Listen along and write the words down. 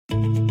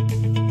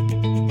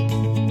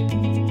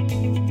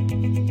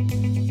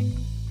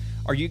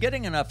Are you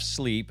getting enough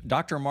sleep?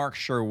 Dr. Mark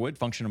Sherwood,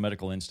 Functional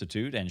Medical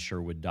Institute, and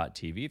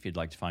Sherwood.tv if you'd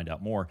like to find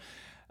out more.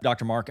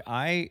 Dr. Mark,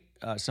 I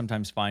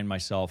sometimes find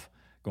myself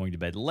going to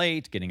bed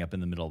late, getting up in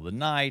the middle of the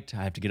night.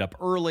 I have to get up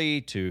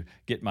early to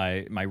get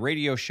my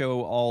radio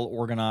show all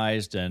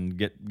organized and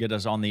get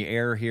us on the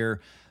air here.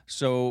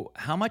 So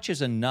how much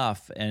is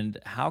enough, and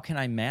how can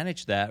I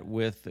manage that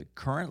with the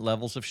current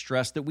levels of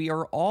stress that we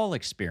are all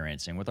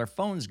experiencing with our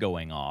phones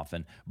going off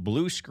and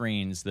blue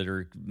screens that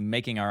are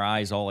making our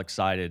eyes all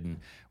excited and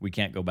we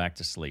can't go back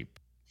to sleep?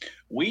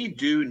 We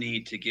do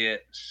need to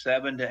get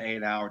 7 to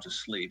 8 hours of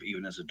sleep,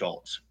 even as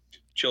adults.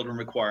 Children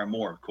require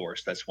more, of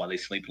course. That's why they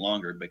sleep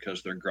longer,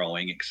 because they're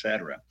growing,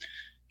 etc.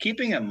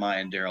 Keeping in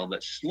mind, Daryl,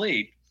 that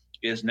sleep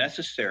is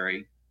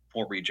necessary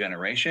for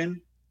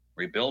regeneration,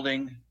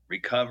 rebuilding,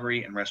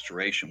 recovery, and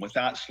restoration.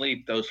 Without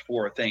sleep, those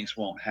four things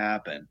won't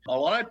happen. A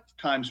lot of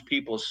times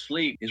people's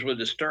sleep is really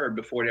disturbed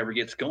before it ever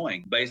gets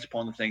going, based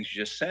upon the things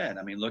you just said.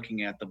 I mean,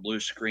 looking at the blue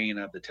screen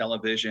of the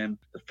television,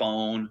 the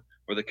phone,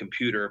 or the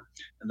computer,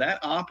 that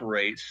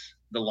operates,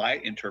 the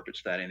light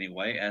interprets that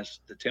anyway, as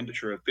the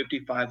temperature of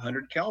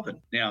 5,500 Kelvin.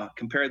 Now,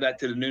 compare that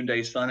to the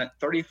noonday sun at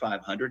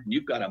 3,500, and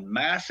you've got a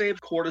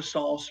massive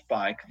cortisol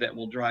spike that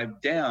will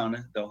drive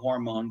down the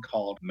hormone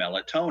called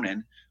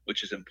melatonin,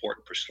 which is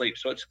important for sleep.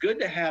 So it's good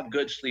to have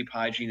good sleep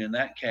hygiene in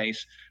that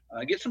case.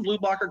 Get some blue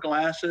blocker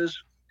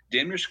glasses,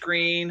 dim your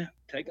screen,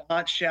 take a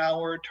hot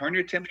shower, turn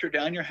your temperature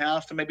down your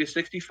house to maybe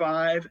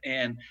 65,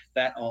 and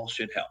that all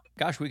should help.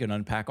 Gosh, we can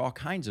unpack all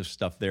kinds of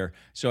stuff there.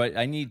 So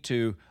I need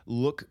to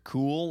look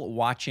cool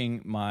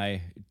watching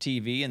my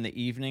TV in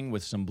the evening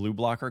with some blue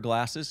blocker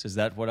glasses. Is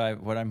that what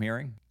I'm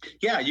hearing?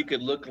 Yeah, you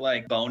could look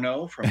like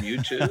Bono from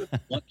YouTube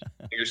when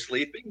you're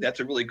sleeping. That's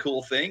a really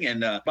cool thing.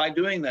 And by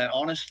doing that,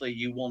 honestly,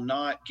 you will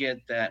not get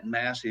that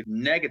massive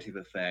negative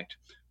effect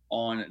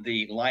on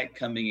the light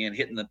coming in,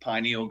 hitting the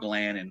pineal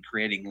gland and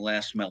creating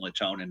less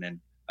melatonin. And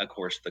of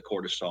course, the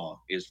cortisol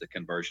is the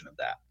conversion of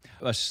that.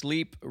 A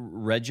sleep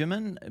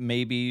regimen,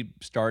 maybe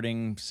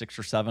starting 6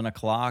 or 7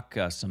 o'clock,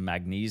 some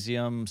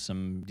magnesium,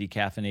 some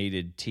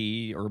decaffeinated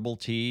tea, herbal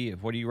tea.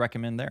 What do you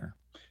recommend there?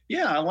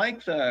 Yeah, I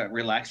like the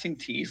relaxing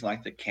teas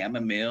like the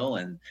chamomile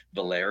and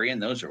valerian.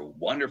 Those are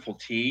wonderful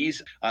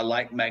teas. I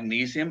like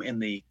magnesium in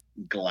the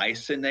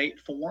glycinate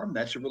form.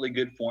 That's a really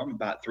good form,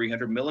 about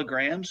 300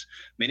 milligrams.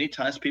 Many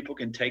times people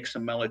can take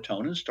some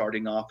melatonin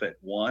starting off at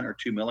 1 or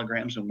 2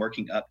 milligrams and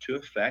working up to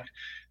effect.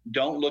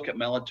 Don't look at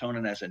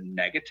melatonin as a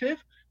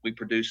negative. We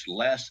produce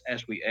less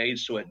as we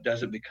age, so it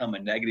doesn't become a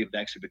negative. It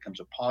actually becomes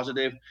a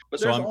positive.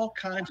 But there's all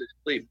kinds of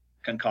sleep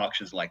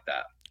concoctions like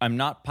that. I'm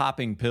not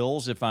popping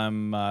pills if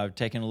I'm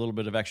taking a little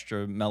bit of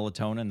extra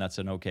melatonin. That's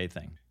an okay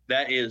thing.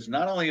 That is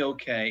not only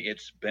okay,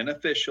 it's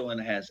beneficial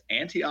and has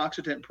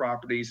antioxidant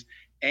properties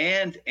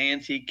and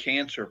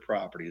anti-cancer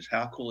properties.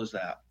 How cool is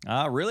that?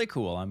 Really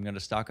cool. I'm going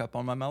to stock up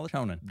on my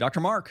melatonin. Dr.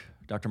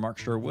 Mark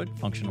Sherwood,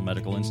 Functional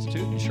Medical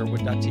Institute, and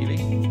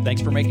Sherwood.tv.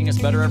 Thanks for making us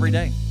better every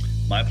day.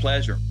 My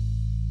pleasure.